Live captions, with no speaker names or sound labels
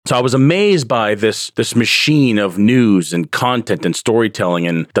So I was amazed by this machine of news and content and storytelling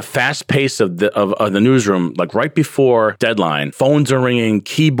and the fast pace of the newsroom. Like right before deadline, phones are ringing,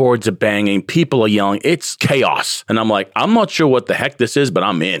 keyboards are banging, people are yelling. It's chaos. And I'm like, I'm not sure what the heck this is, but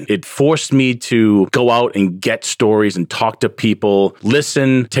I'm in. It forced me to go out and get stories and talk to people,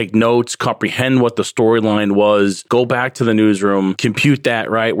 listen, take notes, comprehend what the storyline was, go back to the newsroom, compute that,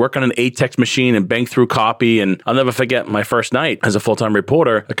 right? Work on an ATEX machine and bang through copy. And I'll never forget my first night as a full-time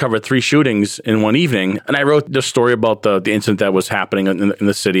reporter. I covered 3 shootings in one evening, and I wrote the story about the incident that was happening in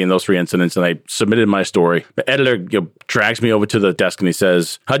the city and those 3 incidents, and I submitted my story. The editor drags me over to the desk and he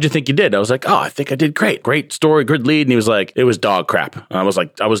says, how'd you think you did? I was like, oh, I think I did great. Great story, good lead. And he was like, it was dog crap. And I was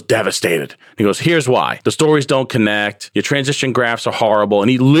like, I was devastated. He goes, here's why. The stories don't connect. Your transition graphs are horrible. And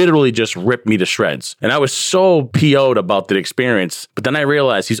he literally just ripped me to shreds. And I was so PO'd about the experience, but then I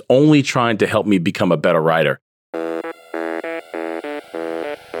realized he's only trying to help me become a better writer.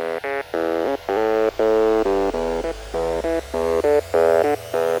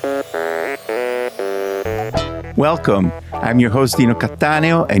 Welcome. I'm your host, Dino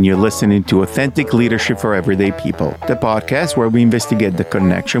Cattaneo, and you're listening to Authentic Leadership for Everyday People, the podcast where we investigate the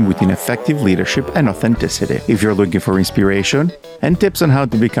connection between effective leadership and authenticity. If you're looking for inspiration and tips on how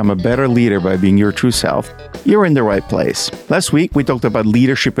to become a better leader by being your true self, you're in the right place. Last week, we talked about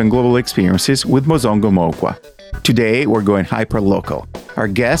leadership and global experiences with Mozongo Mokwa. Today, we're going hyper-local. Our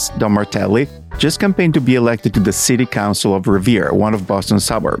guest, Don Martelli, just campaigned to be elected to the City Council of Revere, one of Boston's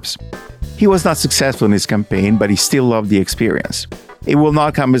suburbs. He was not successful in his campaign, but he still loved the experience. It will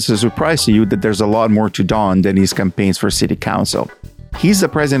not come as a surprise to you that there's a lot more to Don than his campaigns for City Council. He's the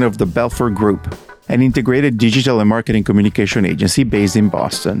president of the Belfort Group, an integrated digital and marketing communication agency based in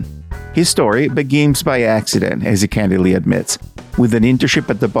Boston. His story begins by accident, as he candidly admits, with an internship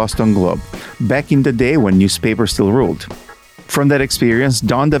at the Boston Globe, back in the day when newspapers still ruled. From that experience,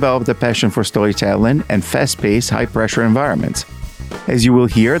 Don developed a passion for storytelling and fast-paced, high-pressure environments. As you will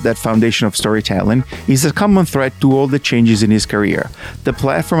hear, that foundation of storytelling is a common thread to all the changes in his career, the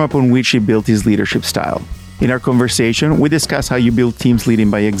platform upon which he built his leadership style. In our conversation, we discuss how you build teams leading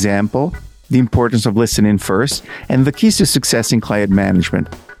by example, the importance of listening first, and the keys to success in client management.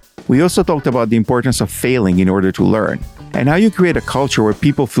 We also talked about the importance of failing in order to learn, and how you create a culture where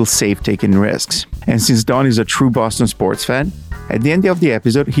people feel safe taking risks. And since Don is a true Boston sports fan, at the end of the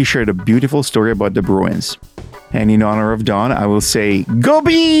episode, he shared a beautiful story about the Bruins. And in honor of Don, I will say, go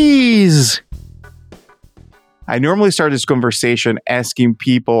Bees! I normally start this conversation asking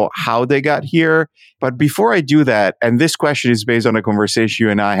people how they got here. But before I do that, and this question is based on a conversation you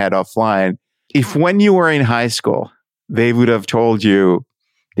and I had offline, if when you were in high school, they would have told you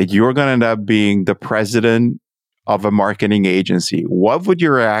that you were going to end up being the president of a marketing agency, what would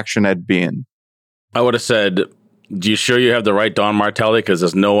your reaction have been? I would have said, do you sure you have the right Don Martelli? Because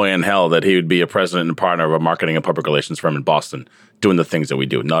there's no way in hell that he would be a president and partner of a marketing and public relations firm in Boston doing the things that we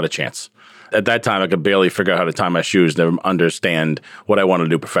do. Not a chance. At that time, I could barely figure out how to tie my shoes, never understand what I want to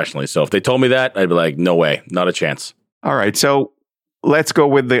do professionally. So if they told me that, I'd be like, no way, not a chance. All right. So let's go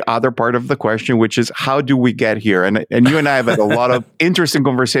with the other part of the question, which is how do we get here? And you and I have had a lot of interesting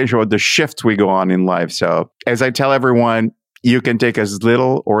conversation about the shifts we go on in life. So as I tell everyone, you can take as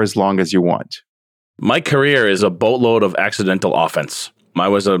little or as long as you want. My career is a boatload of accidental offense. I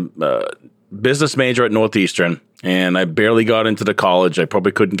was a business major at Northeastern, and I barely got into the college. I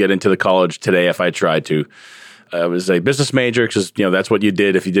probably couldn't get into the college today if I tried to. I was a business major because that's what you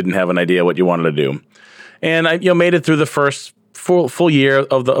did if you didn't have an idea what you wanted to do. And I made it through the first full year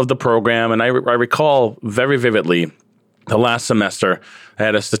of the program, and I recall very vividly the last semester I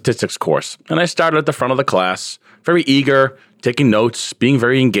had a statistics course, and I started at the front of the class, very eager, taking notes, being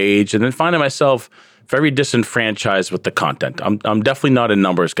very engaged, and then finding myself very disenfranchised with the content. I'm definitely not a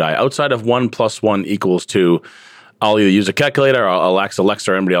numbers guy. Outside of 1 + 1 = 2, I'll either use a calculator or I'll ask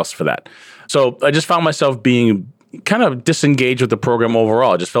Alexa or anybody else for that. So I just found myself being kind of disengaged with the program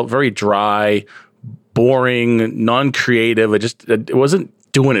overall. I just felt very dry, boring, non-creative. It wasn't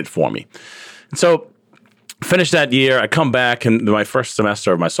doing it for me. And so finished that year. I come back, and my first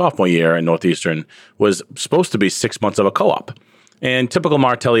semester of my sophomore year in Northeastern was supposed to be 6 months of a co-op. And typical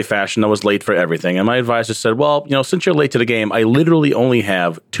Martelli fashion, I was late for everything. And my advisor said, well, since you're late to the game, I literally only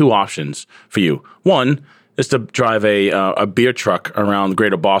have 2 options for you. One is to drive a beer truck around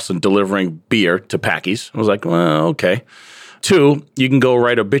Greater Boston delivering beer to Packies. I was like, well, okay. 2, you can go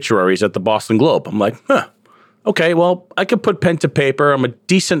write obituaries at the Boston Globe. I'm like, okay, well, I can put pen to paper. I'm a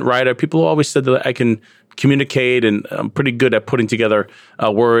decent writer. People always said that I can communicate, and I'm pretty good at putting together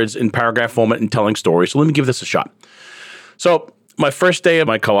words in paragraph format and telling stories. So let me give this a shot. So my first day of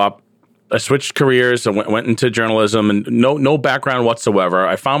my co-op, I switched careers. I went into journalism and no background whatsoever.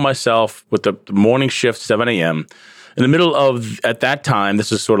 I found myself with the morning shift, 7 a.m. in the middle of, at that time,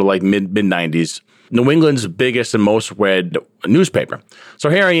 this is sort of like mid 90s, New England's biggest and most read newspaper. So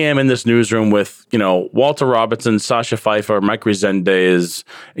here I am in this newsroom with, Walter Robertson, Sasha Pfeiffer, Mike Resendez,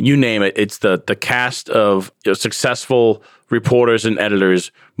 you name it. It's the cast of successful reporters and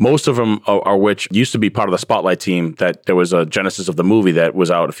editors, most of them are which used to be part of the Spotlight team that there was a genesis of the movie that was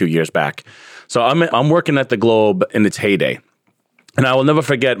out a few years back. So I'm working at the Globe in its heyday. And I will never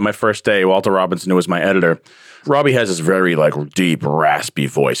forget my first day. Walter Robinson, who was my editor, Robbie has this very deep, raspy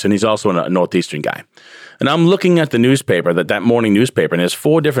voice, and he's also a Northeastern guy. And I'm looking at the newspaper, that morning newspaper, and there's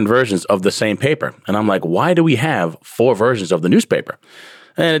 4 different versions of the same paper. And I'm like, why do we have 4 versions of the newspaper?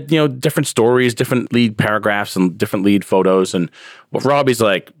 And, different stories, different lead paragraphs, and different lead photos. And Robbie's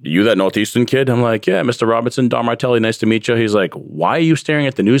like, you that Northeastern kid? I'm like, yeah, Mr. Robinson, Don Martelli, nice to meet you. He's like, why are you staring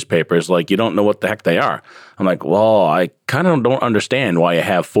at the newspapers like you don't know what the heck they are? I'm like, well, I kind of don't understand why you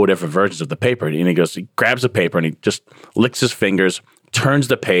have 4 different versions of the paper. And he grabs a paper and he just licks his fingers, turns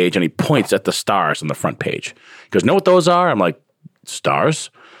the page, and he points at the stars on the front page. He goes, know what those are? I'm like, stars?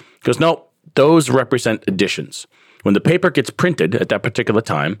 He goes, no, those represent editions. When the paper gets printed at that particular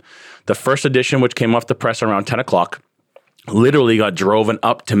time, the first edition, which came off the press around 10 o'clock, literally got driven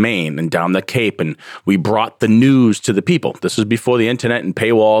up to Maine and down the Cape, and we brought the news to the people. This was before the internet and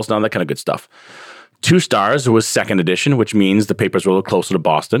paywalls and all that kind of good stuff. 2 stars was second edition, which means the papers were a little closer to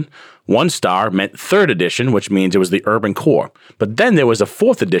Boston. 1 star meant third edition, which means it was the urban core. But then there was a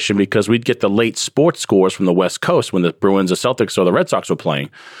 4th edition because we'd get the late sports scores from the West Coast when the Bruins, the Celtics, or the Red Sox were playing.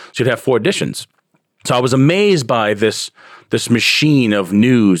 So you'd have 4 editions. So I was amazed by this machine of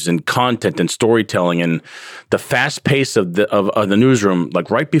news and content and storytelling and the fast pace of the newsroom. Like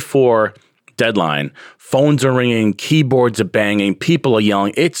right before deadline, phones are ringing, keyboards are banging, people are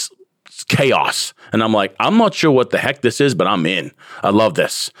yelling. It's chaos. And I'm like, I'm not sure what the heck this is, but I'm in. I love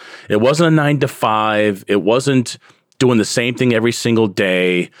this. It wasn't a 9 to 5. It wasn't doing the same thing every single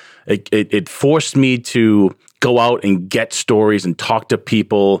day. It forced me to go out and get stories and talk to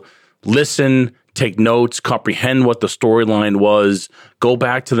people, listen, take notes, comprehend what the storyline was, go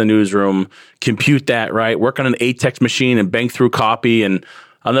back to the newsroom, compute that, right? Work on an ATEX machine and bang through copy. And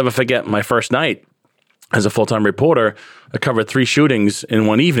I'll never forget my first night as a full-time reporter. I covered 3 shootings in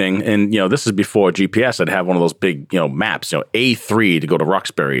one evening. And, this is before GPS. I'd have one of those big, maps, A3 to go to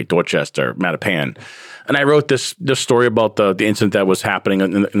Roxbury, Dorchester, Mattapan. And I wrote this story about the incident that was happening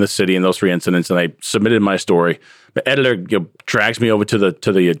in the city and those 3 incidents. And I submitted my story. The editor drags me over to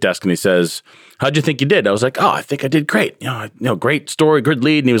the desk and he says, how'd you think you did? I was like, oh, I think I did great. Great story, good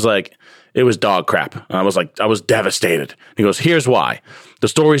lead. And he was like, it was dog crap. And I was devastated. He goes, here's why. The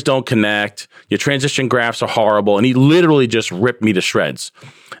stories don't connect. Your transition graphs are horrible. And he literally just ripped me to shreds.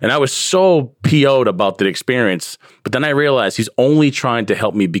 And I was so PO'd about the experience. But then I realized he's only trying to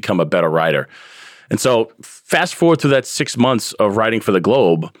help me become a better writer. And so fast forward to that 6 months of writing for the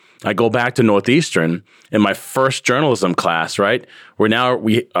Globe, I go back to Northeastern in my first journalism class, right?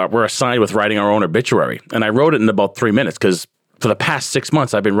 We're assigned with writing our own obituary. And I wrote it in about 3 minutes because for the past 6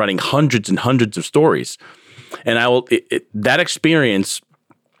 months, I've been writing hundreds and hundreds of stories. And that experience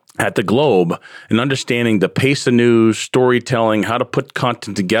at the Globe and understanding the pace of news, storytelling, how to put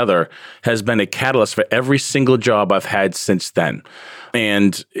content together has been a catalyst for every single job I've had since then.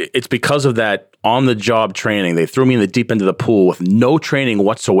 And it's because of that on-the-job training. They threw me in the deep end of the pool with no training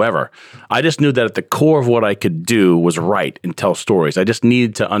whatsoever. I just knew that at the core of what I could do was write and tell stories. I just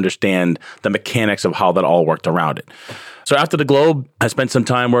needed to understand the mechanics of how that all worked around it. So after the Globe, I spent some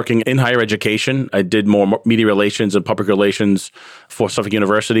time working in higher education. I did more media relations and public relations for Suffolk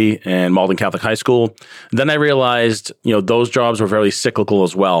University and Malden Catholic High School. Then I realized, those jobs were very cyclical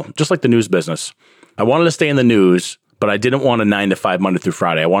as well, just like the news business. I wanted to stay in the news, but I didn't want a 9 to 5 Monday through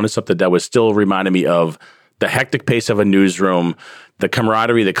Friday. I wanted something that was still reminding me of the hectic pace of a newsroom, the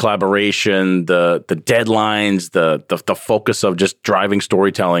camaraderie, the collaboration, the deadlines, the focus of just driving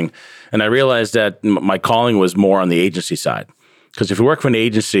storytelling. And I realized that my calling was more on the agency side. Because if you work for an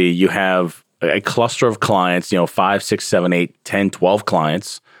agency, you have a cluster of clients, 5, 6, 7, 8, 10, 12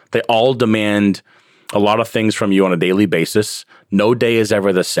 clients. They all demand a lot of things from you on a daily basis. No day is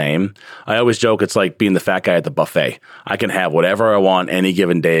ever the same. I always joke it's like being the fat guy at the buffet. I can have whatever I want any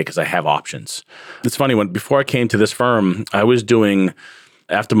given day because I have options. It's funny, before I came to this firm, I was doing,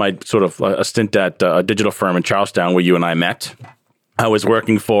 after my sort of a stint at a digital firm in Charlestown where you and I met, I was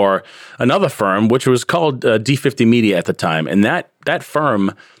working for another firm, which was called D50 Media at the time. And that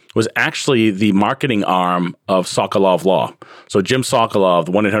firm was actually the marketing arm of Sokolov Law. So Jim Sokolov,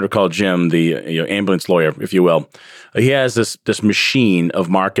 the 1-800-CALL Jim, the ambulance lawyer, if you will, he has this machine of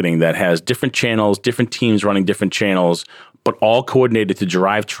marketing that has different channels, different teams running different channels, but all coordinated to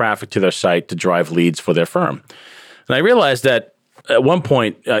drive traffic to their site to drive leads for their firm. And I realized that at one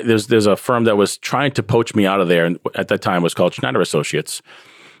point, there's a firm that was trying to poach me out of there, and at that time it was called Schneider Associates.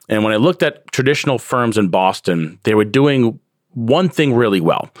 And when I looked at traditional firms in Boston, they were doing one thing really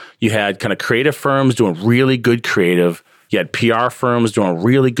well. You had kind of creative firms doing really good creative. You had PR firms doing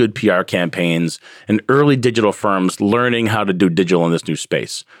really good PR campaigns, and early digital firms learning how to do digital in this new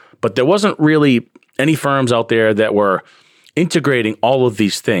space. But there wasn't really any firms out there that were integrating all of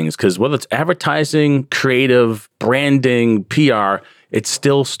these things, because whether it's advertising, creative, branding, PR, it's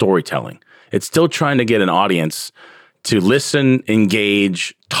still storytelling. It's still trying to get an audience to listen,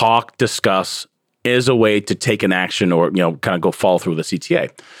 engage, talk, discuss, is a way to take an action or, kind of go follow through the CTA.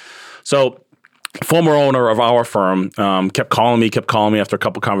 So former owner of our firm kept calling me after a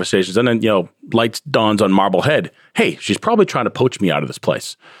couple conversations. And then, lights dawns on Marblehead. Hey, she's probably trying to poach me out of this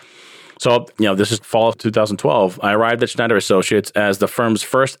place. So, this is fall of 2012. I arrived at Schneider Associates as the firm's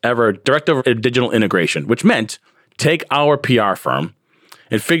first ever director of digital integration, which meant take our PR firm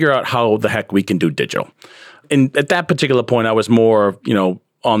and figure out how the heck we can do digital. And at that particular point, I was more,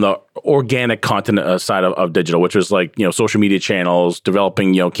 on the organic content side of digital, which was like, social media channels,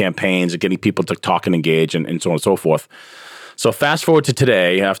 developing, campaigns, and getting people to talk and engage and so on and so forth. So fast forward to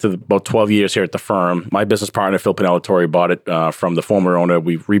today, after about 12 years here at the firm, my business partner, Phil Pinellatore, bought it from the former owner.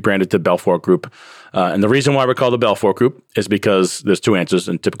 We rebranded to Belfort Group. And the reason why we're called the Belfort Group is because there's two answers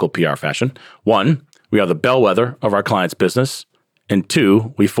in typical PR fashion. One, we are the bellwether of our client's business. And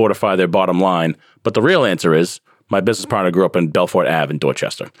two, we fortify their bottom line. But the real answer is, my business partner grew up in Belfort Ave in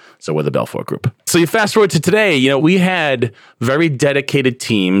Dorchester. So we're the Belfort Group. So you fast forward to today, we had very dedicated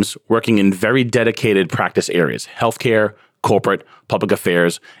teams working in very dedicated practice areas, healthcare, corporate, public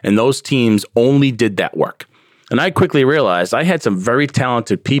affairs, and those teams only did that work. And I quickly realized I had some very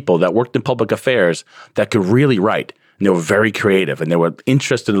talented people that worked in public affairs that could really write. And they were very creative, and they were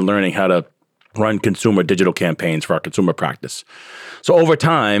interested in learning how to run consumer digital campaigns for our consumer practice. So over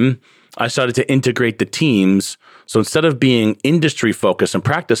time, I started to integrate the teams. So instead of being industry focused and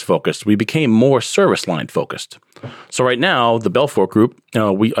practice focused, we became more service line focused. So right now, the Belfort Group,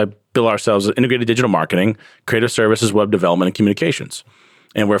 I bill ourselves as integrated digital marketing, creative services, web development, and communications.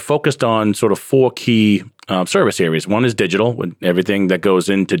 And we're focused on sort of four key service areas. One is digital, with everything that goes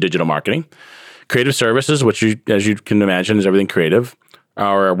into digital marketing. Creative services, which, as you can imagine, is everything creative.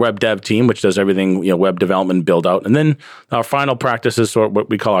 Our web dev team, which does everything, web development, build out. And then our final practice is sort of what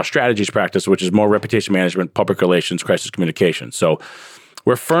we call our strategies practice, which is more reputation management, public relations, crisis communication. So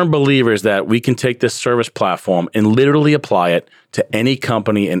we're firm believers that we can take this service platform and literally apply it to any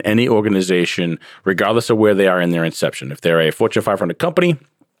company and any organization, regardless of where they are in their inception. If they're a Fortune 500 company,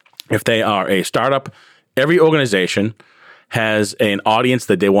 if they are a startup, every organization has an audience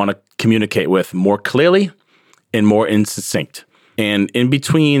that they want to communicate with more clearly and more in succinct. And in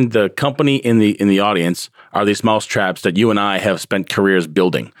between the company and the audience are these mousetraps that you and I have spent careers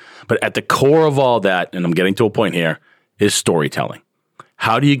building. But at the core of all that, and I'm getting to a point here, is storytelling.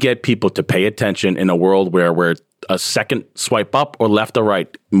 How do you get people to pay attention in a world where we're a second swipe up or left or right,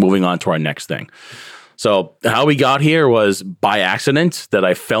 moving on to our next thing? So how we got here was by accident, that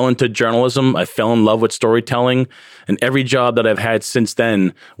I fell into journalism. I fell in love with storytelling. And every job that I've had since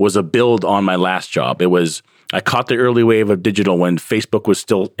then was a build on my last job. I caught the early wave of digital when Facebook was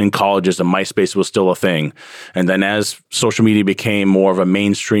still in colleges and MySpace was still a thing. And then as social media became more of a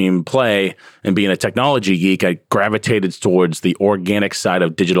mainstream play, and being a technology geek, I gravitated towards the organic side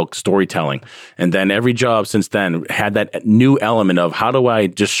of digital storytelling. And then every job since then had that new element of, how do I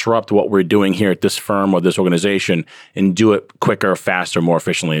disrupt what we're doing here at this firm or this organization and do it quicker, faster, more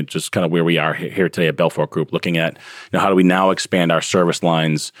efficiently? It's just kind of where we are here today at Belfort Group, looking at how do we now expand our service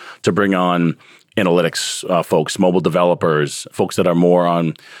lines to bring on analytics folks, mobile developers, folks that are more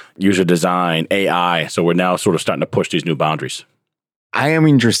on user design, AI. So we're now sort of starting to push these new boundaries. I am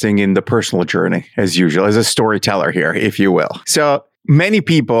interested in the personal journey, as usual, as a storyteller here, if you will. So many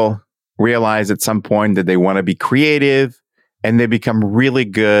people realize at some point that they want to be creative, and they become really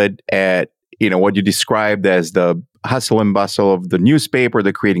good at, what you described as the hustle and bustle of the newspaper,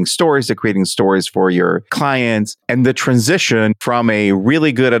 the creating stories for your clients, and the transition from a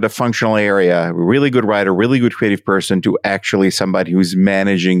really good at a functional area, really good writer, really good creative person to actually somebody who's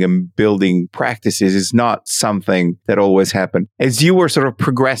managing and building practices is not something that always happened. As you were sort of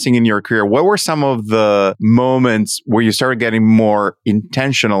progressing in your career, what were some of the moments where you started getting more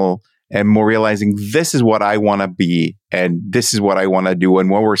intentional and more realizing this is what I want to be and this is what I want to do? And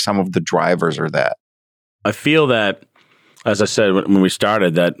what were some of the drivers or that? I feel that, as I said when we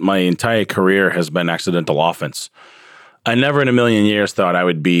started, that my entire career has been accidental offense. I never in a million years thought I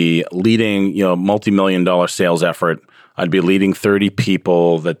would be leading, multi-million-dollar sales effort. I'd be leading 30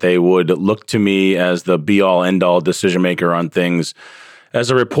 people, that they would look to me as the be-all, end-all decision maker on things. As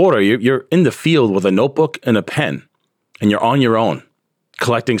a reporter, you're in the field with a notebook and a pen, and you're on your own,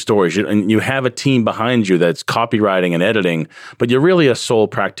 collecting stories. And you have a team behind you that's copywriting and editing, but you're really a sole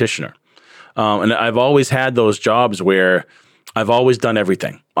practitioner. And I've always had those jobs where I've always done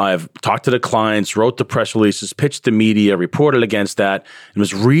everything. I've talked to the clients, wrote the press releases, pitched the media, reported against that. It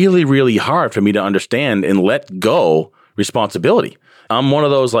was really, really hard for me to understand and let go responsibility. I'm one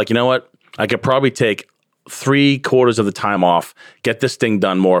of those like, you know what? I could probably take 3/4 of the time off, get this thing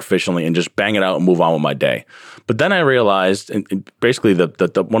done more efficiently, and just bang it out and move on with my day. But then I realized, and basically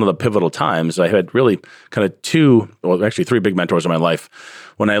the one of the pivotal times, I had really kind of three big mentors in my life.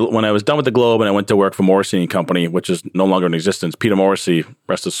 When I was done with the Globe and I went to work for Morrissey & Company, which is no longer in existence, Peter Morrissey,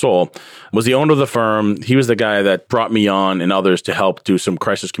 rest his soul, was the owner of the firm. He was the guy that brought me on and others to help do some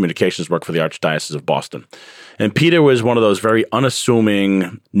crisis communications work for the Archdiocese of Boston. And Peter was one of those very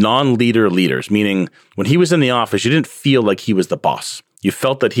unassuming, non-leader leaders, meaning when he was in the office, you didn't feel like he was the boss. You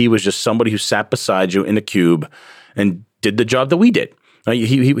felt that he was just somebody who sat beside you in a cube and did the job that we did.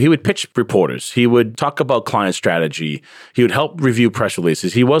 He would pitch reporters. He would talk about client strategy. He would help review press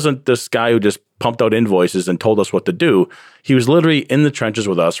releases. He wasn't this guy who just pumped out invoices and told us what to do. He was literally in the trenches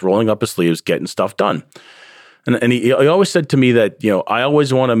with us, rolling up his sleeves, getting stuff done. And he always said to me that, I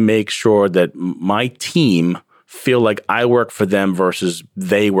always want to make sure that my team feel like I work for them versus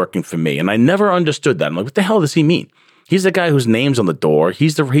they working for me. And I never understood that. I'm like, what the hell does he mean? He's the guy whose name's on the door. He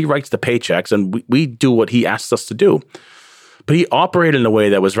writes the paychecks, and we do what he asks us to do. But he operated in a way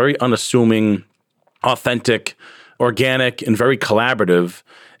that was very unassuming, authentic, organic, and very collaborative.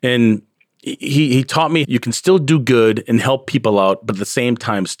 And he taught me you can still do good and help people out, but at the same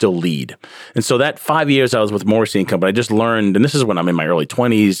time still lead. And so that 5 years I was with Morrissey & Company, I just learned, and this is when I'm in my early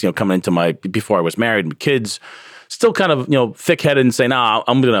 20s, coming into before I was married with kids, still kind of, thick-headed and saying,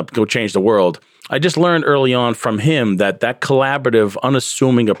 I'm going to go change the world. I just learned early on from him that collaborative,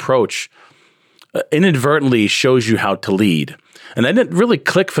 unassuming approach inadvertently shows you how to lead. And that didn't really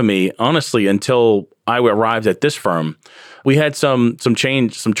click for me, honestly, until I arrived at this firm. We had some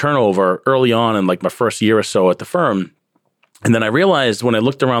change, some turnover early on in like my first year or so at the firm. And then I realized when I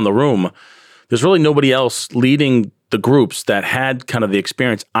looked around the room, there's really nobody else leading the groups that had kind of the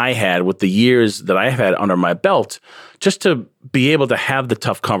experience I had with the years that I had under my belt, just to be able to have the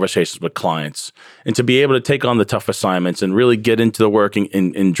tough conversations with clients and to be able to take on the tough assignments and really get into the work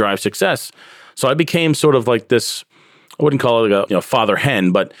and drive success. So I became sort of like this, I wouldn't call it a father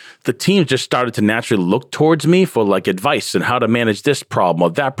hen, but the team just started to naturally look towards me for like advice and how to manage this problem or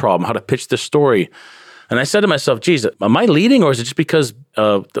that problem, how to pitch this story. And I said to myself, geez, am I leading, or is it just because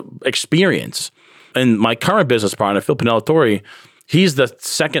of the experience? And my current business partner, Phil Pinellatore, he's the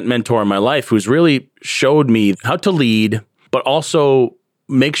second mentor in my life who's really showed me how to lead, but also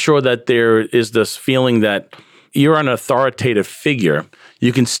make sure that there is this feeling that you're an authoritative figure.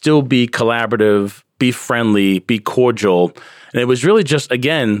 You can still be collaborative, be friendly, be cordial. And it was really just,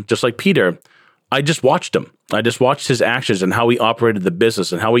 again, just like Peter, I just watched him. I just watched his actions and how he operated the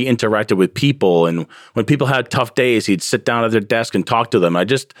business and how he interacted with people. And when people had tough days, he'd sit down at their desk and talk to them.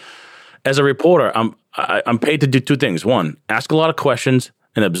 As a reporter, I'm paid to do two things. One, ask a lot of questions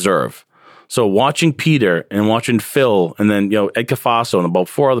and observe. So watching Peter and watching Phil and then, Ed Cafasso and about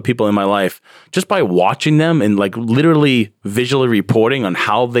 4 other people in my life, just by watching them and like literally visually reporting on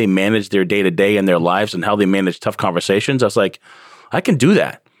how they manage their day-to-day in their lives and how they manage tough conversations, I was like, I can do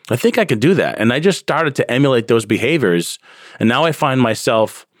that. I think I can do that. And I just started to emulate those behaviors. And now I find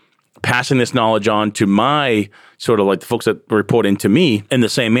myself passing this knowledge on to my sort of like the folks that report into me in the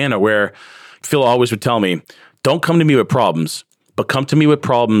same manner, where Phil always would tell me, don't come to me with problems, but come to me with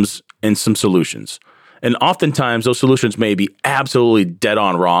problems and some solutions. And oftentimes those solutions may be absolutely dead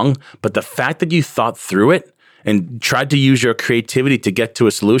on wrong, but the fact that you thought through it and tried to use your creativity to get to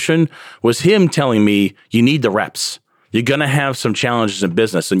a solution was him telling me, you need the reps. You're going to have some challenges in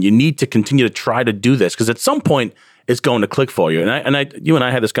business and you need to continue to try to do this because at some point it's going to click for you. And you and I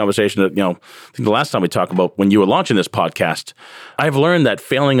had this conversation that, I think the last time we talked about when you were launching this podcast, I've learned that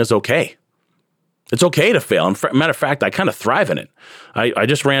failing is okay. It's okay to fail. And matter of fact, I kind of thrive in it. I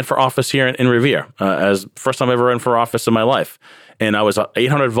just ran for office here in Revere as first time I ever ran for office in my life. And I was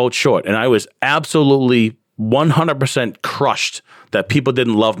 800 votes short. And I was absolutely 100% crushed that people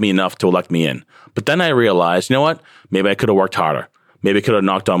didn't love me enough to elect me in. But then I realized, you know what? Maybe I could have worked harder. maybe I could have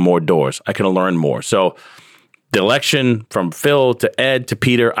knocked on more doors. I could have learned more. So the election from Phil to Ed to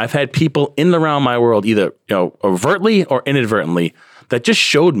Peter, I've had people in and around my world, either overtly or inadvertently, that just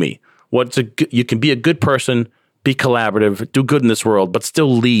showed me you can be a good person, be collaborative, do good in this world, but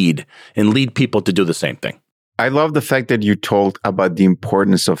still lead people to do the same thing. I love the fact that you told about the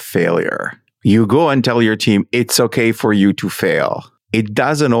importance of failure. You go and tell your team, it's okay for you to fail. It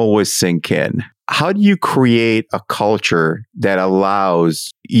doesn't always sink in. How do you create a culture that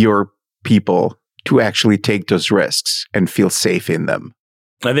allows your people to actually take those risks and feel safe in them?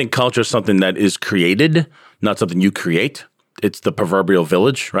 I think culture is something that is created, not something you create. It's the proverbial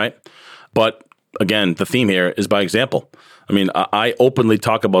village, right? But again, the theme here is by example. I mean, I openly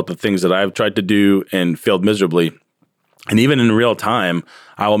talk about the things that I've tried to do and failed miserably. And even in real time,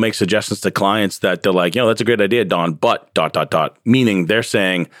 I will make suggestions to clients that they're like, that's a great idea, Don, but ... Meaning they're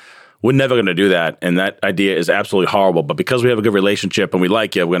saying, we're never going to do that. And that idea is absolutely horrible. But because we have a good relationship and we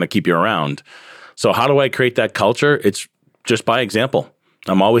like you, we're going to keep you around. So how do I create that culture? It's just by example.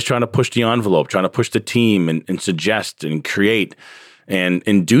 I'm always trying to push the envelope, trying to push the team and suggest and create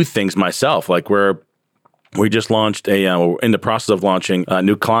and do things myself. Like we just launched we're in the process of launching a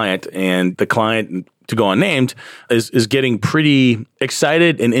new client, and the client, to go unnamed, is getting pretty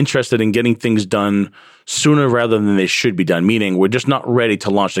excited and interested in getting things done sooner rather than they should be done, meaning we're just not ready to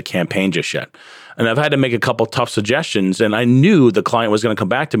launch the campaign just yet. And I've had to make a couple tough suggestions, and I knew the client was going to come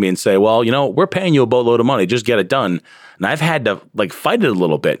back to me and say, well, we're paying you a boatload of money, just get it done. And I've had to fight it a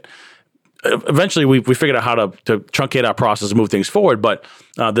little bit. Eventually, we figured out how to truncate our process and move things forward, but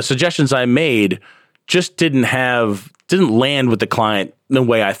the suggestions I made just didn't land with the client the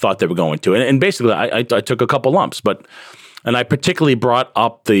way I thought they were going to. And basically, I took a couple lumps, and I particularly brought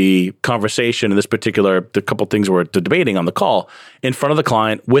up the conversation in the couple things we're debating on the call in front of the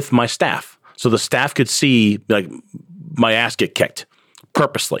client with my staff. So the staff could see my ass get kicked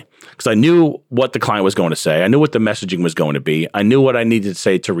purposely, because I knew what the client was going to say. I knew what the messaging was going to be. I knew what I needed to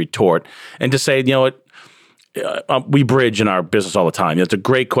say to retort and to say, we bridge in our business all the time. It's a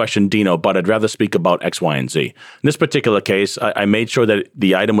great question, Dino, but I'd rather speak about X, Y, and Z. In this particular case, I made sure that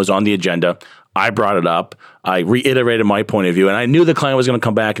the item was on the agenda. I brought it up. I reiterated my point of view, and I knew the client was going to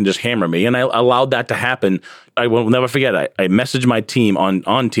come back and just hammer me, and I allowed that to happen. I will never forget. I messaged my team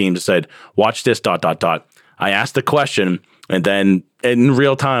on Teams and said, watch this, ... I asked the question, and then in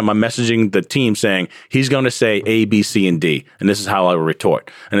real time, I'm messaging the team saying, he's going to say A, B, C, and D, and this is how I will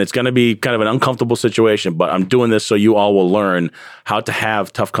retort. And it's going to be kind of an uncomfortable situation, but I'm doing this so you all will learn how to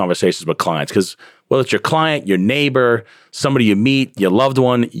have tough conversations with clients. Because whether it's your client, your neighbor, somebody you meet, your loved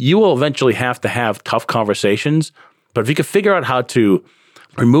one, you will eventually have to have tough conversations. But if you can figure out how to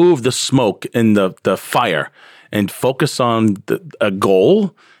remove the smoke and the fire and focus on a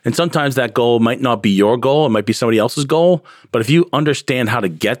goal, and sometimes that goal might not be your goal, it might be somebody else's goal, but if you understand how to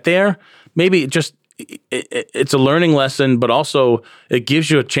get there, maybe it's a learning lesson, but also it gives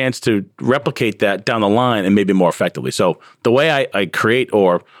you a chance to replicate that down the line and maybe more effectively. So the way I create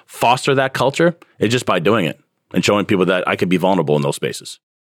or foster that culture is just by doing it and showing people that I can be vulnerable in those spaces.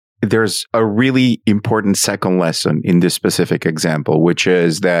 There's a really important second lesson in this specific example, which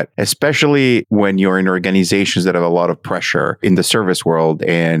is that especially when you're in organizations that have a lot of pressure in the service world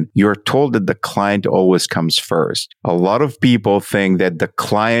and you're told that the client always comes first, a lot of people think that the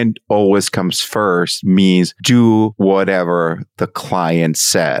client always comes first means do whatever the client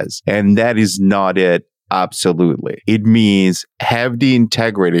says. And that is not it. Absolutely. It means have the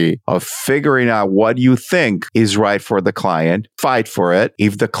integrity of figuring out what you think is right for the client, fight for it.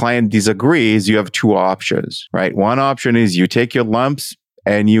 If the client disagrees, you have two options, right? One option is you take your lumps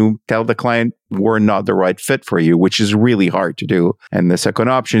and you tell the client we're not the right fit for you, which is really hard to do. And the second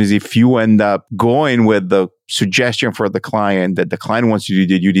option is if you end up going with the suggestion for the client that the client wants you to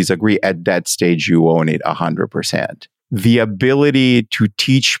do, you disagree, at that stage, you own it 100%. The ability to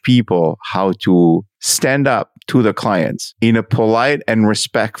teach people how to stand up to the clients in a polite and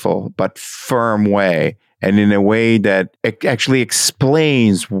respectful but firm way, and in a way that actually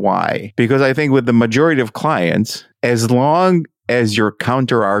explains why. Because I think with the majority of clients, as long as your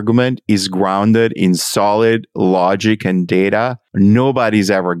counter argument is grounded in solid logic and data,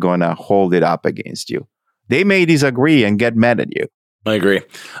 nobody's ever going to hold it up against you. They may disagree and get mad at you. I agree.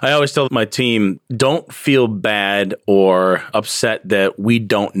 I always tell my team, don't feel bad or upset that we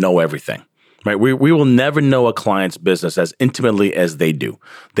don't know everything, right? We will never know a client's business as intimately as they do.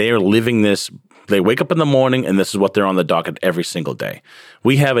 They are living this. They wake up in the morning and this is what they're on the docket every single day.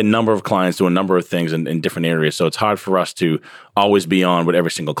 We have a number of clients do a number of things in different areas. So it's hard for us to always be on with every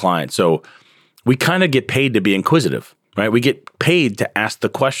single client. So we kind of get paid to be inquisitive, right? We get paid to ask the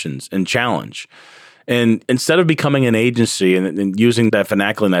questions and challenge. And instead of becoming an agency and using that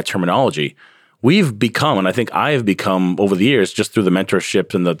vernacular and that terminology, we've become, and I think I have become over the years, just through the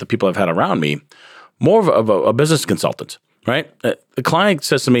mentorship and the people I've had around me, more of a business consultant, right? The client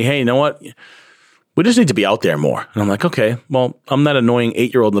says to me, hey, you know what? We just need to be out there more. And I'm like, okay, well, I'm that annoying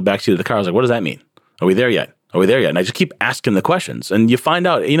 8-year-old in the backseat of the car. I was like, what does that mean? Are we there yet? Are we there yet? And I just keep asking the questions. And you find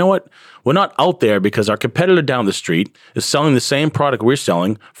out, you know what? We're not out there because our competitor down the street is selling the same product we're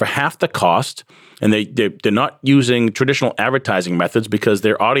selling for half the cost. And they're not using traditional advertising methods because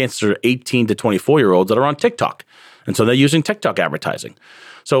their audiences are 18 to 24-year-olds that are on TikTok. And so they're using TikTok advertising.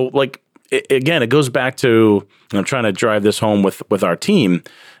 So like, again, it goes back to, and I'm trying to drive this home with our team,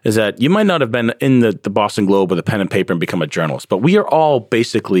 is that you might not have been in the Boston Globe with a pen and paper and become a journalist, but we are all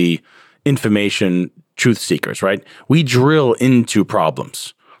basically information truth seekers, right? We drill into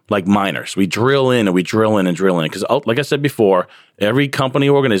problems like miners. We drill in and we drill in and drill in. Because like I said before, every company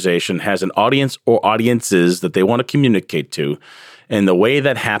organization has an audience or audiences that they want to communicate to. And the way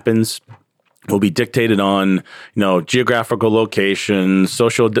that happens will be dictated on, geographical location,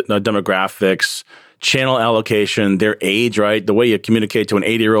 social demographics, channel allocation, their age, right? The way you communicate to an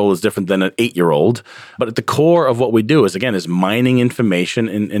 80-year-old is different than an 8-year-old. But at the core of what we do is mining information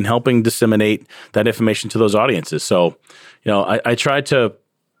and helping disseminate that information to those audiences. So, I try to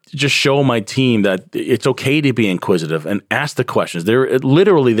just show my team that it's okay to be inquisitive and ask the questions.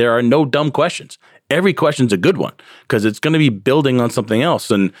 There are no dumb questions. Every question's a good one because it's going to be building on something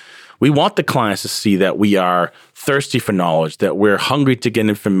else. And we want the clients to see that we are thirsty for knowledge, that we're hungry to get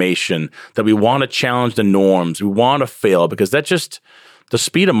information, that we want to challenge the norms, we want to fail, because that's just the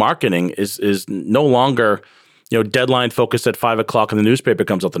speed of marketing is no longer, deadline focused at 5 o'clock and the newspaper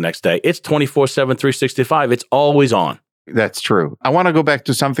comes out the next day. It's 24/7, 365. It's always on. That's true. I want to go back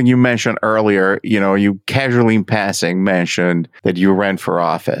to something you mentioned earlier. You casually in passing mentioned that you ran for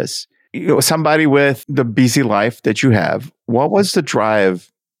office. Somebody with the busy life that you have, what was the drive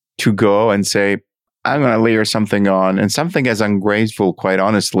to go and say, I'm going to layer something on, and something as ungraceful, quite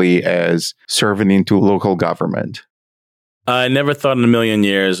honestly, as serving into local government? I never thought in a million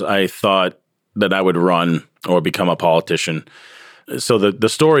years I thought that I would run or become a politician. So the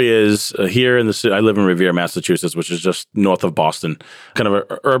story is here in the city, I live in Revere, Massachusetts, which is just north of Boston, kind of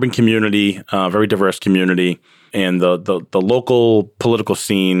an urban community, very diverse community. And the local political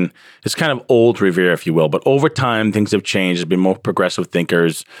scene is kind of old Revere, if you will. But over time, things have changed. There's been more progressive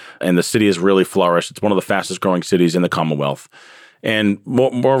thinkers, and the city has really flourished. It's one of the fastest growing cities in the Commonwealth. And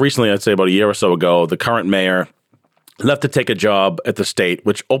more recently, I'd say about a year or so ago, the current mayor left to take a job at the state,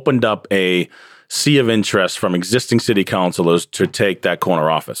 which opened up a sea of interest from existing city councilors to take that corner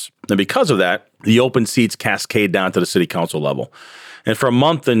office. And because of that, the open seats cascade down to the city council level. And for a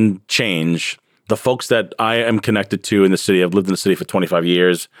month and change, the folks that I am connected to in the city, I've lived in the city for 25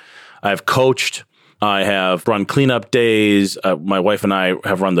 years. I've coached. I have run cleanup days. My wife and I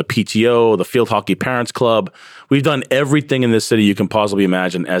have run the PTO, the Field Hockey Parents Club. We've done everything in this city you can possibly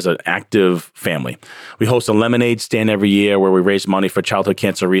imagine as an active family. We host a lemonade stand every year where we raise money for childhood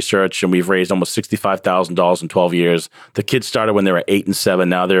cancer research, and we've raised almost $65,000 in 12 years. The kids started when they were 8 and 7.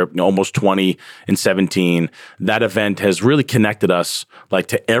 Now they're almost 20 and 17. That event has really connected us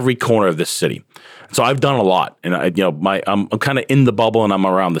to every corner of this city. So I've done a lot, and I'm kind of in the bubble and I'm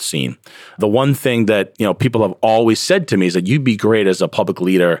around the scene. The one thing that people have always said to me is that you'd be great as a public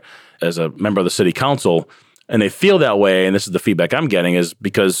leader, as a member of the city council, and they feel that way. And this is the feedback I'm getting, is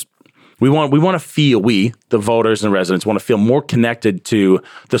because we want to feel, the voters and residents want to feel more connected to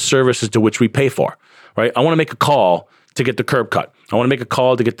the services to which we pay for. Right? I want to make a call to get the curb cut. I want to make a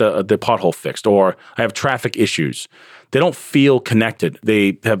call to get the pothole fixed, or I have traffic issues. They don't feel connected.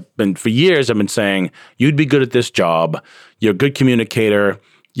 They have been, for years, I've been saying, you'd be good at this job. You're a good communicator.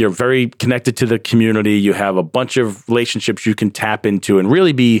 You're very connected to the community. You have a bunch of relationships you can tap into and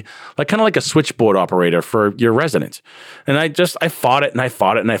really be kind of like a switchboard operator for your residents. And I fought it and I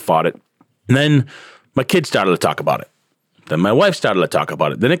fought it and I fought it. And then my kids started to talk about it. Then my wife started to talk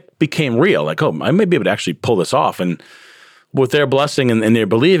about it. Then it became real. I may be able to actually pull this off. And with their blessing and their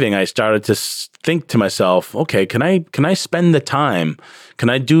believing, I started to think to myself, okay, can I spend the time? Can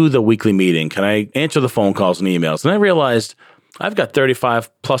I do the weekly meeting? Can I answer the phone calls and emails? And I realized I've got 35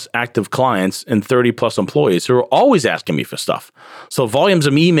 plus active clients and 30 plus employees who are always asking me for stuff. So volumes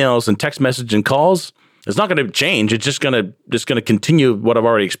of emails and text message and calls, it's not going to change. It's just going to continue what I'm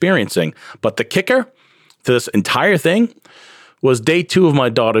already experiencing. But the kicker to this entire thing was day 2 of my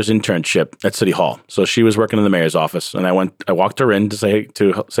daughter's internship at City Hall. So she was working in the mayor's office, and I walked her in to say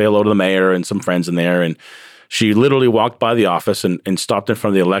hello to the mayor and some friends in there, and she literally walked by the office and stopped in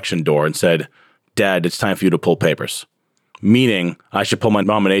front of the election door and said, "Dad, it's time for you to pull papers." meaning I should pull my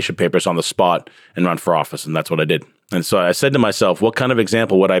nomination papers on the spot and run for office. And that's what I did. And so I said to myself, what kind of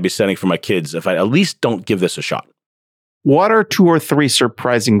example would I be setting for my kids if I at least don't give this a shot? What are 2 or 3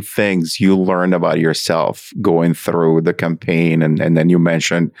 surprising things you learned about yourself going through the campaign? And then you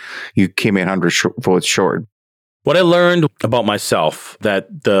mentioned you came in 100 votes short. What I learned about myself,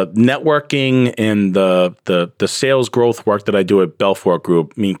 that the networking and the sales growth work that I do at Belfort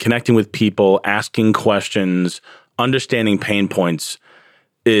Group, connecting with people, asking questions, understanding pain points,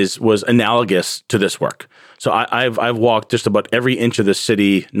 was analogous to this work. So I've walked just about every inch of the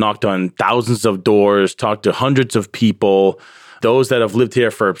city, knocked on thousands of doors, talked to hundreds of people, those that have lived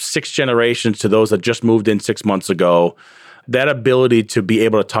here for 6 generations to those that just moved in 6 months ago. That ability to be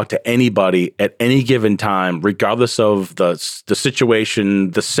able to talk to anybody at any given time, regardless of the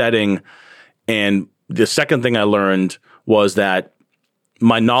situation, the setting. And the second thing I learned was that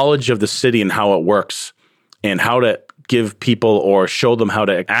my knowledge of the city and how it works and how to give people or show them how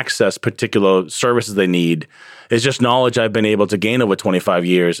to access particular services they need is just knowledge I've been able to gain over 25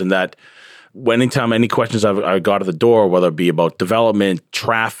 years. And that anytime any questions I got at the door, whether it be about development,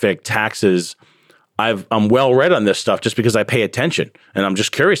 traffic, taxes, I'm well read on this stuff just because I pay attention and I'm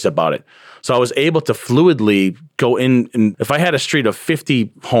just curious about it. So I was able to fluidly go in, and if I had a street of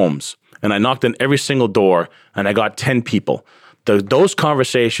 50 homes and I knocked on every single door and I got 10 people, those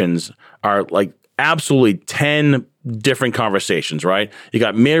conversations are like absolutely 10 different conversations, right? You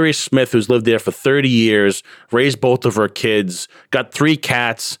got Mary Smith, who's lived there for 30 years, raised both of her kids, got 3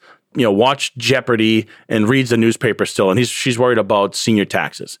 cats, watch Jeopardy and reads the newspaper still, and she's worried about senior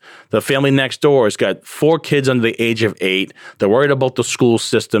taxes. The family next door has got 4 kids under the age of 8. They're worried about the school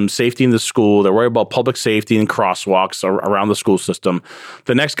system, safety in the school. They're worried about public safety and crosswalks around the school system.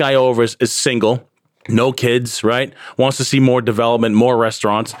 The next guy over is single, no kids, right? Wants to see more development, more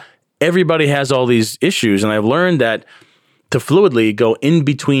restaurants. Everybody has all these issues, and I've learned that to fluidly go in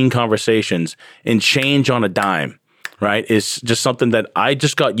between conversations and change on a dime, right, is just something that I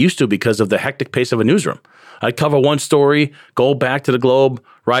just got used to because of the hectic pace of a newsroom. I'd cover one story, go back to the Globe,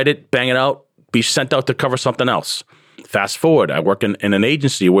 write it, bang it out, be sent out to cover something else. Fast forward, I work in an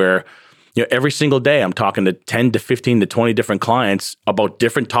agency where every single day I'm talking to 10 to 15 to 20 different clients about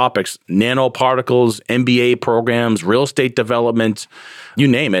different topics, nanoparticles, MBA programs, real estate development, you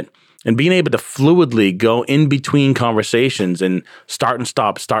name it. And being able to fluidly go in between conversations and start and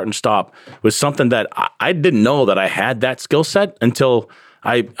stop was something that I didn't know that I had that skill set until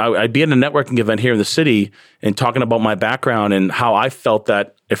I'd be at a networking event here in the city and talking about my background and how I felt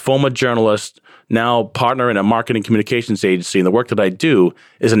that a former journalist, now partner in a marketing communications agency, and the work that I do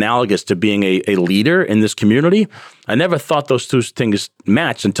is analogous to being a leader in this community. I never thought those 2 things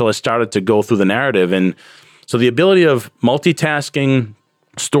matched until I started to go through the narrative. And so the ability of multitasking,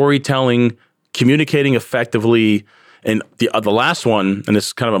 storytelling, communicating effectively, and the last one, and this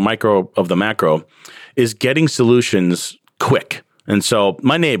is kind of a micro of the macro, is getting solutions quick. And so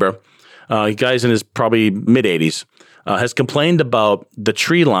my neighbor, a guy's in his probably mid-80s, has complained about the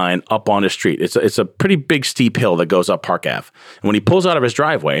tree line up on his street. It's a pretty big steep hill that goes up Park Ave. And when he pulls out of his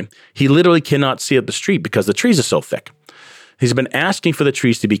driveway, he literally cannot see up the street because the trees are so thick. He's been asking for the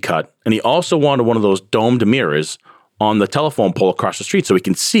trees to be cut, and he also wanted one of those domed mirrors on the telephone pole across the street so we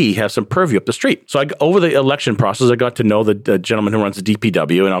can have some purview up the street. So over the election process, I got to know the gentleman who runs the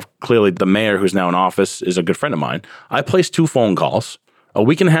DPW, and clearly the mayor who's now in office is a good friend of mine. I placed 2 phone calls. A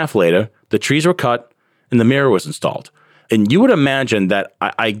week and a half later, the trees were cut and the mirror was installed. And you would imagine that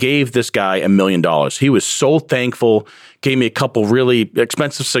I gave this guy $1 million. He was so thankful, gave me a couple really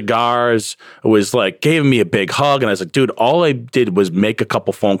expensive cigars, gave me a big hug. And I was like, dude, all I did was make a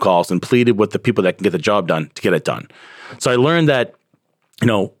couple phone calls and pleaded with the people that can get the job done to get it done. So I learned that,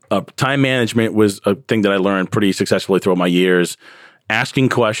 time management was a thing that I learned pretty successfully throughout my years, asking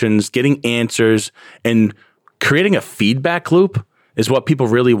questions, getting answers, and creating a feedback loop is what people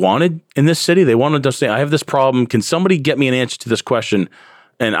really wanted in this city. They wanted to say, I have this problem. Can somebody get me an answer to this question?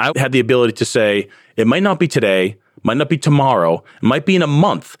 And I had the ability to say, it might not be today, might not be tomorrow, it might be in a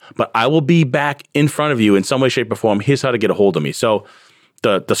month, but I will be back in front of you in some way, shape, or form. Here's how to get a hold of me. So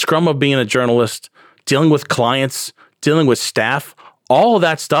the scrum of being a journalist, dealing with clients, dealing with staff, all of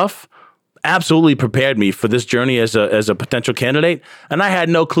that stuff absolutely prepared me for this journey as a potential candidate. And I had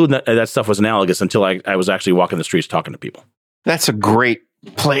no clue that stuff was analogous until I was actually walking the streets talking to people. That's a great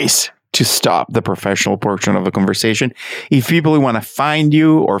place to stop the professional portion of the conversation. If people want to find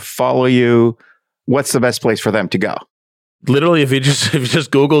you or follow you, what's the best place for them to go? Literally, if you just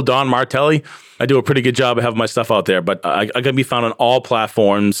Google Don Martelli, I do a pretty good job of having my stuff out there. But I can be found on all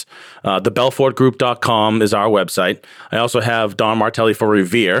platforms. TheBelfortGroup.com is our website. I also have Don Martelli for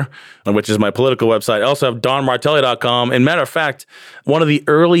Revere, which is my political website. I also have DonMartelli.com. And matter of fact, one of the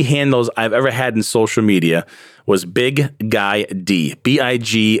early handles I've ever had in social media was Big Guy D,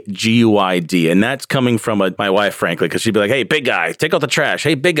 BIGGUID. And that's coming from my wife, frankly, because she'd be like, hey, big guy, take out the trash.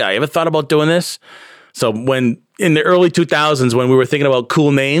 Hey, big guy, ever thought about doing this? So when in the early 2000s, when we were thinking about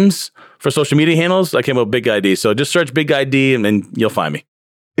cool names for social media handles, I came up with Big ID. So just search Big ID and then you'll find me.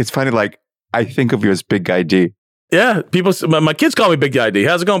 It's funny, like, I think of you as Big ID. Yeah, my kids call me Big ID.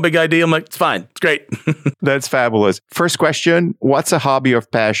 How's it going, Big ID? I'm like, it's fine. It's great. That's fabulous. First question, what's a hobby or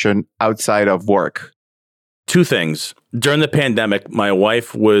passion outside of work? Two things. During the pandemic, my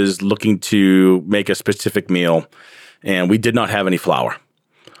wife was looking to make a specific meal, and we did not have any flour.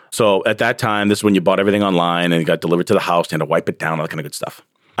 So at that time, this is when you bought everything online and it got delivered to the house and had to wipe it down, all that kind of good stuff.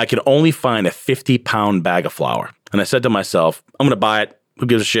 I could only find a 50-pound bag of flour. And I said to myself, I'm going to buy it. Who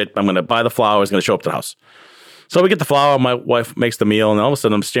gives a shit? I'm going to buy the flour. It's going to show up to the house. So we get the flour. My wife makes the meal. And all of a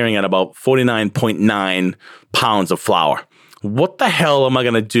sudden, I'm staring at about 49.9 pounds of flour. What the hell am I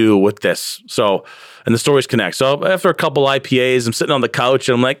going to do with this? So, and the stories connect. So after a couple IPAs, I'm sitting on the couch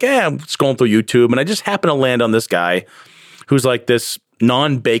and I'm like, I'm scrolling through YouTube. And I just happen to land on this guy who's like this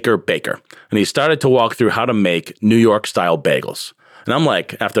non-baker baker. And he started to walk through how to make New York style bagels. And I'm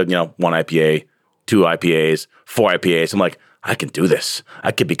like, after, one IPA, two IPAs, four IPAs, I'm like, I can do this.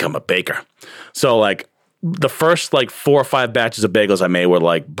 I could become a baker. So like the first 4 or 5 batches of bagels I made were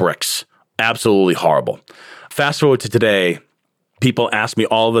like bricks. Absolutely horrible. Fast forward to today, people ask me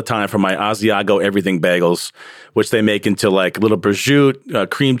all the time for my Asiago everything bagels, which they make into like little prosciutto,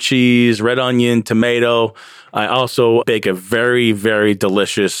 cream cheese, red onion, tomato. I also bake a very, very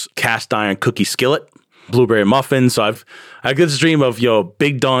delicious cast iron cookie skillet, blueberry muffins. So I've got this dream of,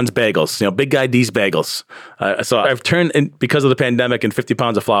 Big Don's bagels, Big Guy D's bagels. So I've turned, because of the pandemic and 50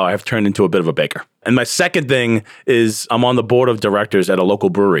 pounds of flour, I've turned into a bit of a baker. And my second thing is I'm on the board of directors at a local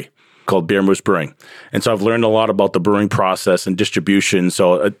brewery called Beer Moose Brewing. And so I've learned a lot about the brewing process and distribution.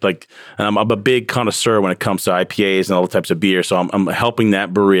 So and I'm a big connoisseur when it comes to IPAs and all types of beer. So I'm helping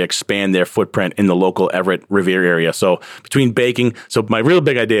that brewery expand their footprint in the local Everett Revere area. So between baking, so my real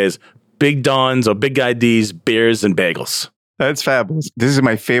big idea is Big Don's or Big ID's beers and bagels. That's fabulous. This is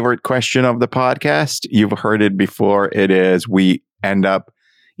my favorite question of the podcast. You've heard it before. It is, we end up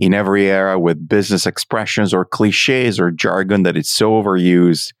in every era with business expressions or cliches or jargon that is so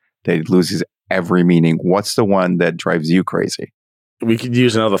overused that it loses every meaning. What's the one that drives you crazy? We could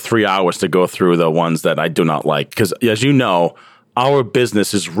use another 3 hours to go through the ones that I do not like. Because as you know, our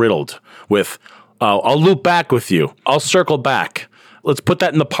business is riddled with, I'll loop back with you. I'll circle back. Let's put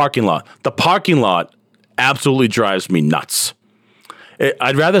that in the parking lot. The parking lot absolutely drives me nuts.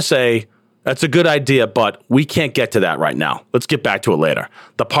 I'd rather say, that's a good idea, but we can't get to that right now. Let's get back to it later.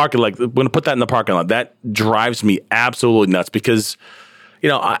 The parking lot, we're going to put that in the parking lot. That drives me absolutely nuts because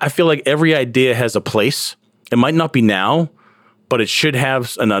I feel like every idea has a place. It might not be now, but it should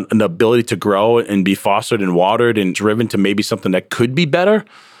have an ability to grow and be fostered and watered and driven to maybe something that could be better.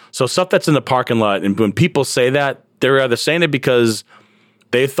 So stuff that's in the parking lot, and when people say that, they're either saying it because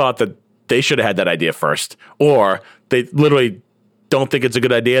they thought that they should have had that idea first, or they literally don't think it's a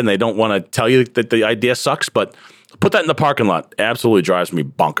good idea and they don't want to tell you that the idea sucks. But put that in the parking lot absolutely drives me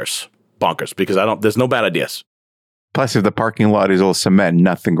bonkers because there's no bad ideas. Plus, if the parking lot is all cement,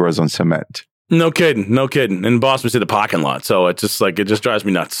 nothing grows on cement. No kidding. In Boston, we say the parking lot. So it just drives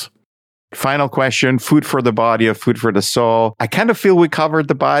me nuts. Final question, food for the body or food for the soul? I kind of feel we covered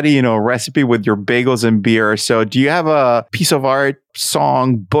the body, recipe with your bagels and beer. So do you have a piece of art,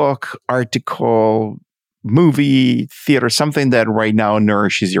 song, book, article, movie, theater, something that right now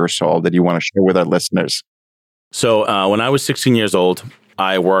nourishes your soul that you want to share with our listeners? So when I was 16 years old,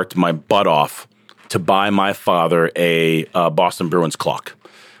 I worked my butt off to buy my father a Boston Bruins clock.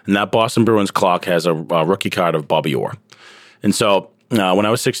 And that Boston Bruins clock has a rookie card of Bobby Orr. And so when I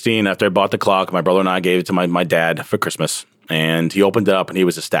was 16, after I bought the clock, my brother and I gave it to my dad for Christmas. And he opened it up and he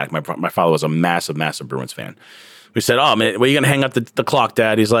was ecstatic. My father was a massive, massive Bruins fan. We said, oh, man, where are you going to hang up the clock,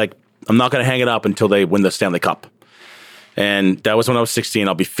 Dad? He's like, I'm not going to hang it up until they win the Stanley Cup. And that was when I was 16.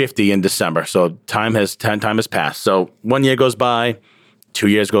 I'll be 50 in December. So time has passed. So 1 year goes by, 2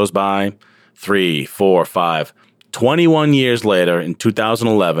 years goes by, 3, 4, 5. 21 years later, in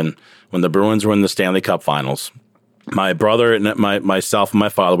 2011, when the Bruins were in the Stanley Cup Finals, my brother and myself and my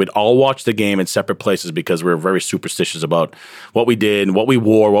father, we'd all watch the game in separate places because we were very superstitious about what we did, what we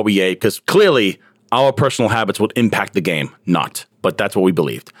wore, what we ate, because clearly our personal habits would impact the game. Not, but that's what we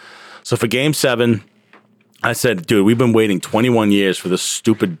believed. So for Game 7, I said, dude, we've been waiting 21 years for this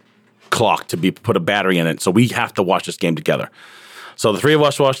stupid clock to be put a battery in it, so we have to watch this game together. So the three of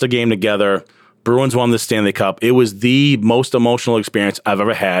us watched the game together. Bruins won the Stanley Cup. It was the most emotional experience I've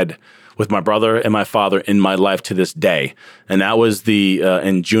ever had with my brother and my father in my life to this day. And that was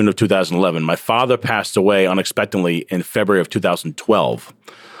in June of 2011. My father passed away unexpectedly in February of 2012.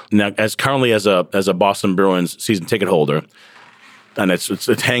 Now, as a Boston Bruins season ticket holder, and it's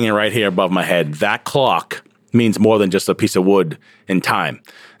hanging right here above my head, that clock means more than just a piece of wood in time.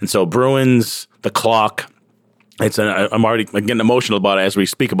 And so Bruins, the clock, I'm already getting emotional about it as we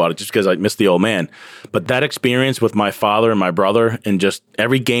speak about it, just because I miss the old man. But that experience with my father and my brother, and just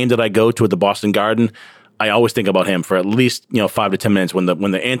every game that I go to at the Boston Garden, I always think about him for at least 5 to 10 minutes when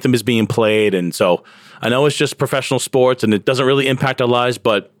the anthem is being played. And so I know it's just professional sports and it doesn't really impact our lives,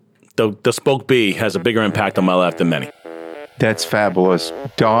 but the Spoke Bee has a bigger impact on my life than many. That's fabulous.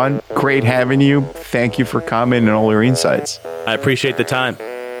 Don, great having you. Thank you for coming and all your insights. I appreciate the time.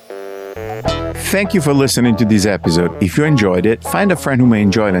 Thank you for listening to this episode. If you enjoyed it, find a friend who may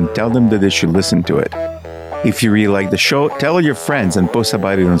enjoy it and tell them that they should listen to it. If you really like the show, tell all your friends and post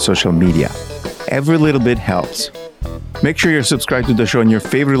about it on social media. Every little bit helps. Make sure you're subscribed to the show on your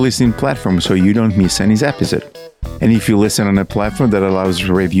favorite listening platform so you don't miss any episode. And if you listen on a platform that allows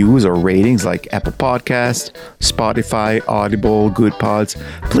reviews or ratings like Apple Podcasts, Spotify, Audible, Good Pods,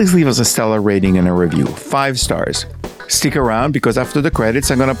 please leave us a stellar rating and a review. 5 stars. Stick around because after the credits,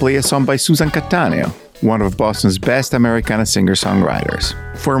 I'm going to play a song by Susan Cattaneo, one of Boston's best Americana singer-songwriters.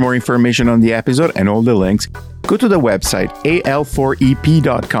 For more information on the episode and all the links, go to the website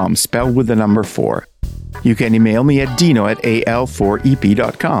al4ep.com, spelled with the number 4. You can email me at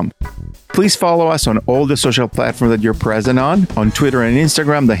dino@al4ep.com. Please follow us on all the social platforms that you're present on. On Twitter and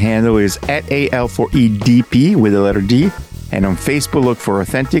Instagram, the handle is @al4edp with the letter D. And on Facebook, look for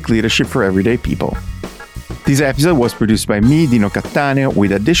Authentic Leadership for Everyday People. This episode was produced by me, Dino Cattaneo,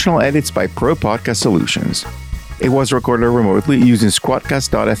 with additional edits by Pro Podcast Solutions. It was recorded remotely using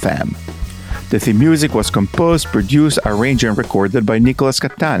Squadcast.fm. The theme music was composed, produced, arranged, and recorded by Nicholas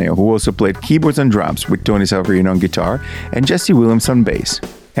Cattaneo, who also played keyboards and drums with Tony Savarino on guitar and Jesse Williams on bass.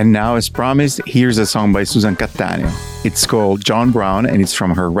 And now, as promised, here's a song by Susan Cattaneo. It's called John Brown, and it's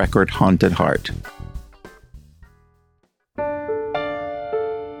from her record Haunted Heart.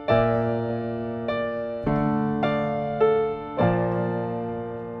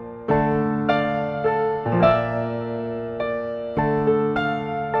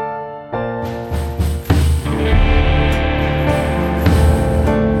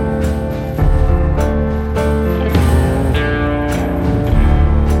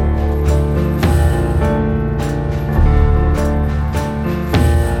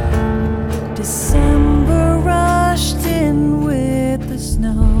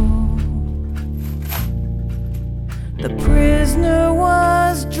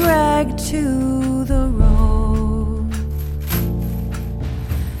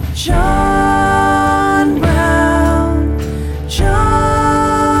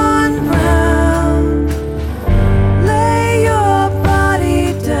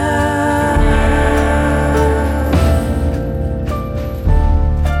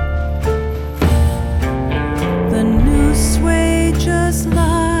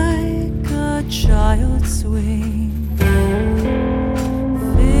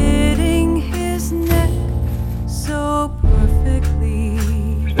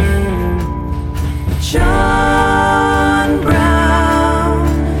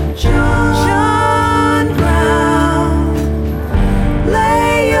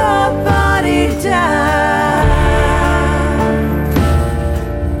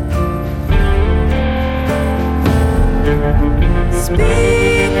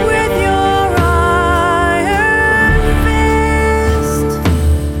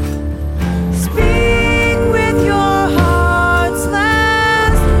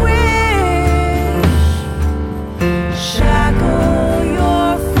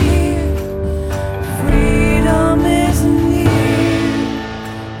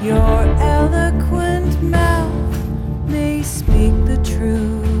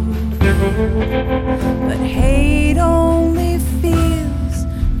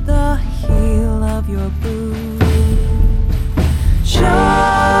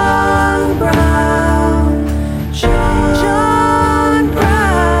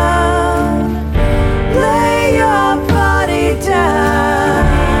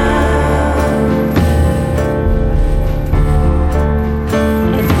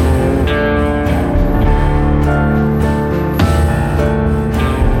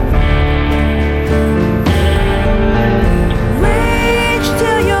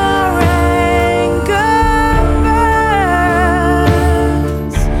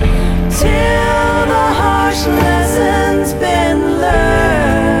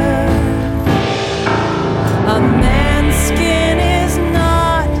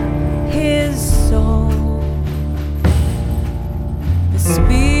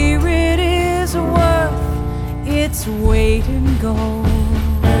 go.